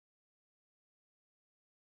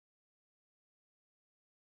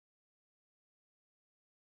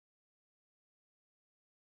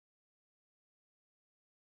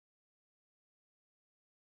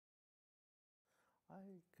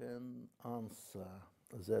I can answer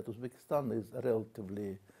that Uzbekistan is a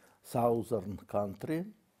relatively southern country,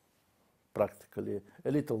 practically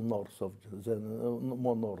a little north of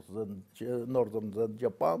more northern than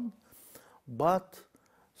Japan, but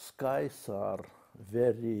skies are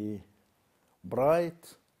very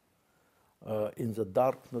bright. In the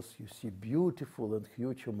darkness you see beautiful and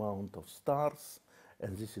huge amount of stars,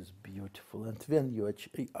 and this is beautiful. And when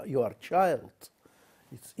you are a child,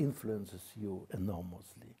 it influences you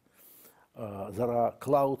enormously.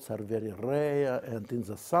 Clouds are very rare, and in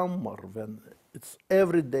the summer, when it's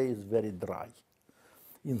every day is very dry.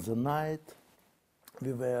 In the night, we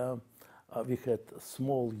had a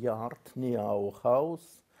small yard near our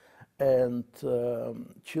house, and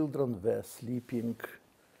children were sleeping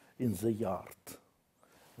in the yard.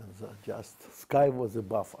 And just sky was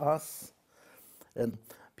above us, and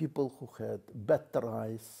people who had better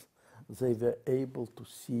eyes, they were able to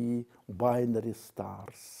see binary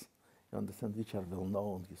stars, you understand, which are well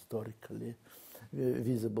known historically,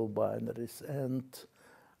 visible binaries. And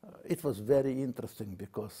it was very interesting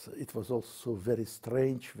because it was also very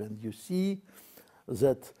strange when you see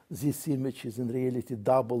that this image is in reality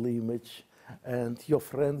double image, and your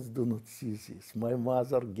friends do not see this. My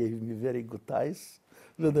mother gave me very good eyes.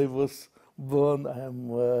 When I was born, I'm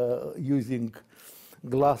using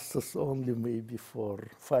glasses only maybe for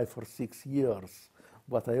 5 or 6 years,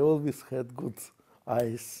 but I always had good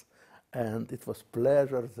eyes, and it was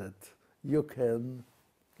pleasure that you can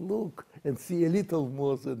look and see a little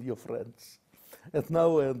more than your friends. And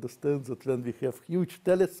now I understand that when we have huge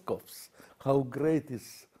telescopes, how great it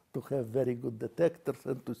is to have very good detectors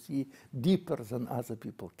and to see deeper than other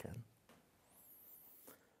people can.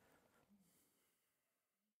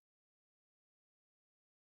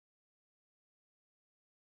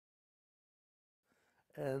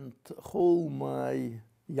 And all my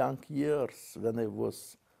young years, when I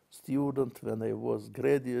was student, when I was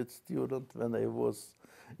graduate student, when I was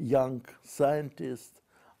young scientist,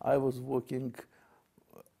 I was working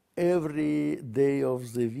every day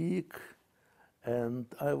of the week, and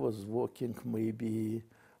I was working maybe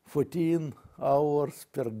 14 hours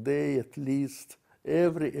per day at least,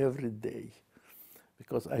 every day,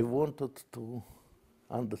 because I wanted to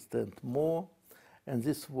understand more. And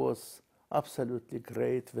this was absolutely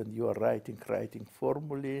great when you are writing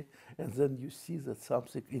formulae, and then you see that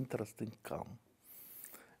something interesting comes.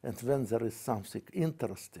 And when there is something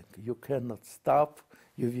interesting, you cannot stop.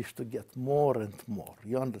 You wish to get more and more.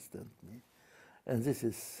 You understand me? And this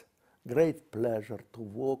is great pleasure to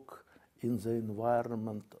work in the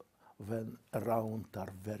environment when around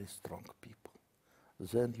are very strong people.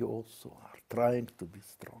 Then you also are trying to be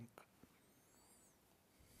strong.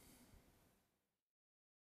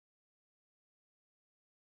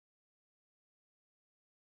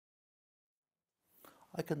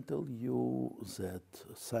 I can tell you that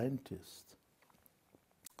scientists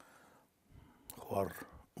who are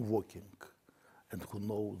working and who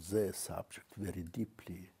know their subject very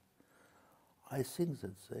deeply, I think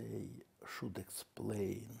that they should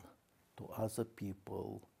explain to other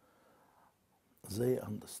people their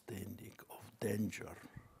understanding of danger,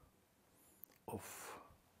 of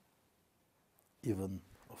even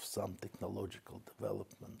of some technological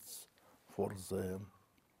developments for the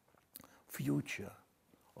future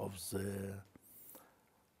of the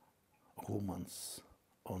humans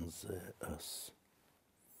on the earth.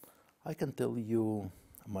 I can tell you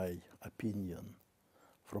my opinion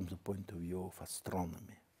from the point of view of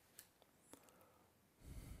astronomy.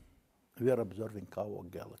 We are observing our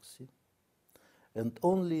galaxy, and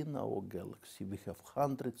only in our galaxy we have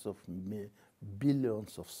hundreds of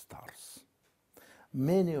billions of stars.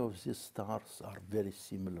 Many of these stars are very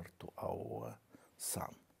similar to our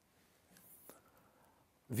sun.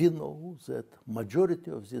 We know that majority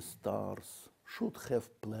of these stars should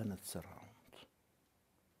have planets around.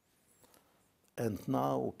 And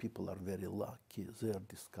now people are very lucky. They are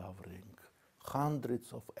discovering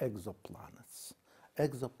hundreds of exoplanets.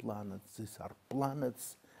 Exoplanets, these are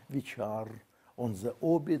planets which are on the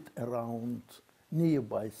orbit around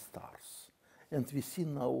nearby stars. And we see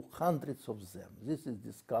now hundreds of them. This is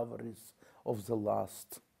discoveries of the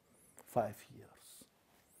last 5 years.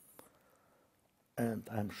 And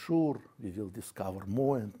I'm sure we will discover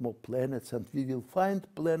more and more planets, and we will find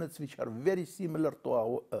planets which are very similar to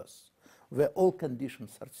our Earth, where all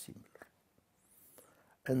conditions are similar.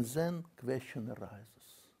 And then question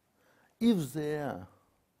arises. If there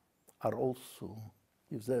are also,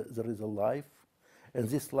 if there is a life, and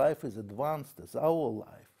this life is advanced as our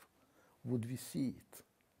life, would we see it?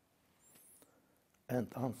 And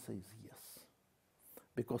answer is yes.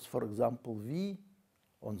 Because, for example, we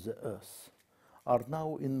on the Earth are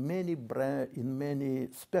now in many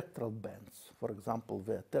spectral bands. For example,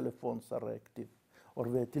 where telephones are active or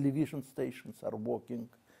where television stations are working,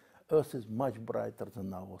 Earth is much brighter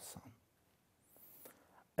than our sun.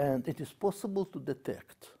 And it is possible to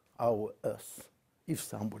detect our Earth, if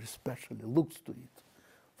somebody especially looks to it,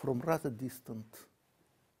 from rather distant,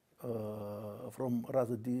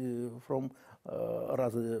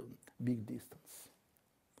 rather big distance.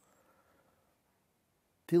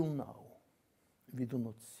 Till now, we do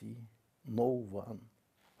not see no one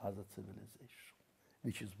other civilization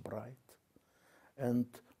which is bright. And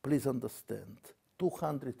please understand,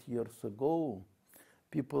 200 years ago,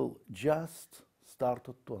 people just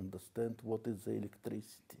started to understand what is the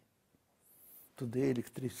electricity. Today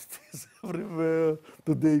electricity is everywhere.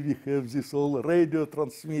 Today we have this whole radio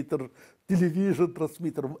transmitter, television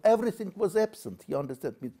transmitter. Everything was absent, you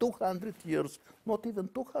understand me? 200 years, not even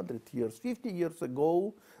 200 years, 50 years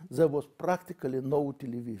ago, there was practically no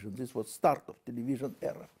television. This was start of television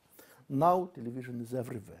era. Now television is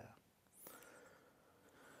everywhere.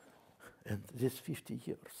 And this 50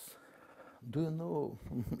 years, do you know,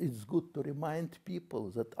 it's good to remind people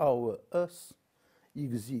that our Earth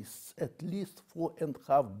exists at least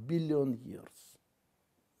 4.5 billion years.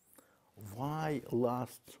 Why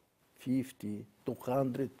last 50,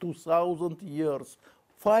 200, 2,000 years,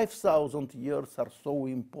 5,000 years are so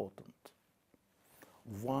important?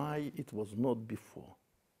 Why it was not before?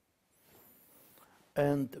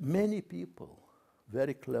 And many people,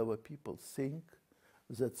 very clever people, think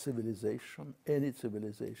that civilization, any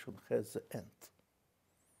civilization, has an end.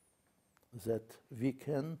 That we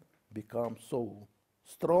can become so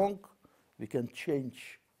strong, we can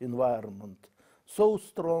change environment so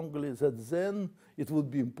strongly that then it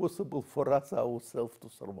would be impossible for us ourselves to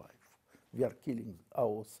survive. We are killing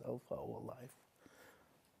ourselves, our life.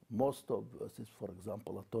 Most of us is, for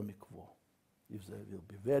example, atomic war. If there will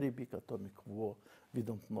be very big atomic war, we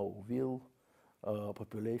don't know will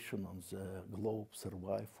population on the globe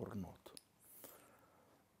survive or not.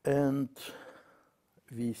 And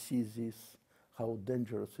we see this, how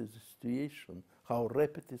dangerous is the situation, how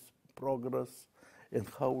rapid is progress, and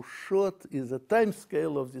how short is the time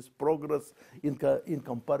scale of this progress in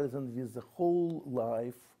comparison with the whole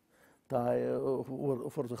life time,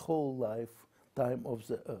 for the whole lifetime of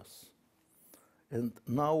the Earth. And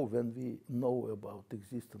now when we know about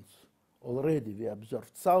existence, already we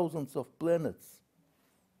observed thousands of planets.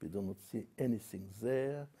 We do not see anything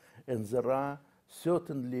there, and there are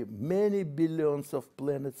certainly many billions of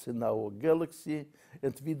planets in our galaxy,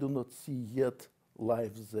 and we do not see yet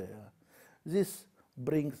life there. This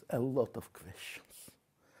brings a lot of questions,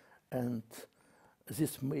 and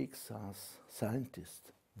this makes us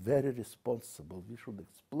scientists very responsible. We should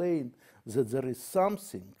explain that there is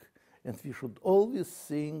something, and we should always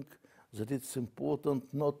think that it's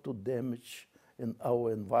important not to damage in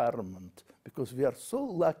our environment, because we are so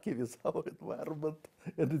lucky with our environment,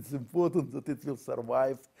 and it's important that it will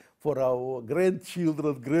survive for our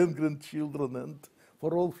grandchildren, great-grandchildren, and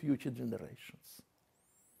for all future generations.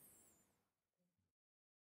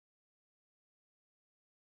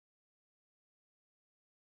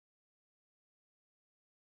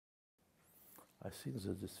 I think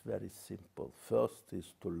that it's very simple. First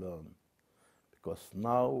is to learn, because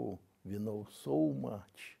now we know so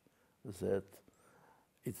much that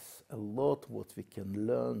it's a lot what we can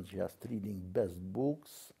learn just reading best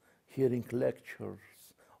books, hearing lectures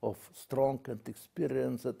of strong and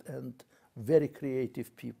experienced and very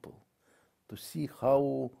creative people, to see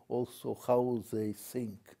how they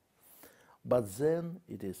think. But then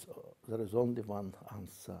there is only one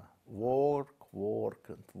answer: work, work,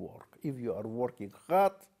 and work. If you are working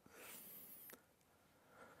hard,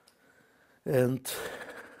 and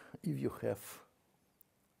if you have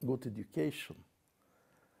good education,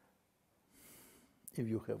 if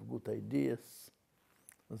you have good ideas,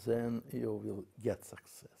 then you will get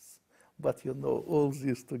success. But you know, all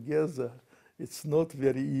this together, it's not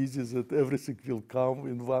very easy that everything will come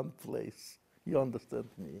in one place. You understand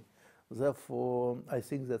me? Therefore, I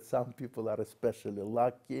think that some people are especially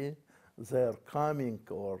lucky. They're coming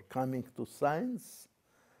to science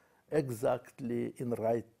exactly in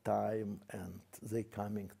right time, and they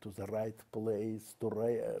coming to the right place,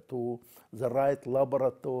 to the right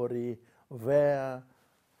laboratory, where,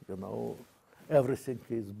 you know, everything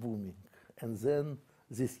is booming. And then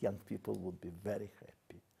these young people would be very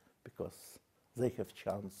happy, because they have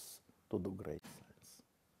chance to do great things.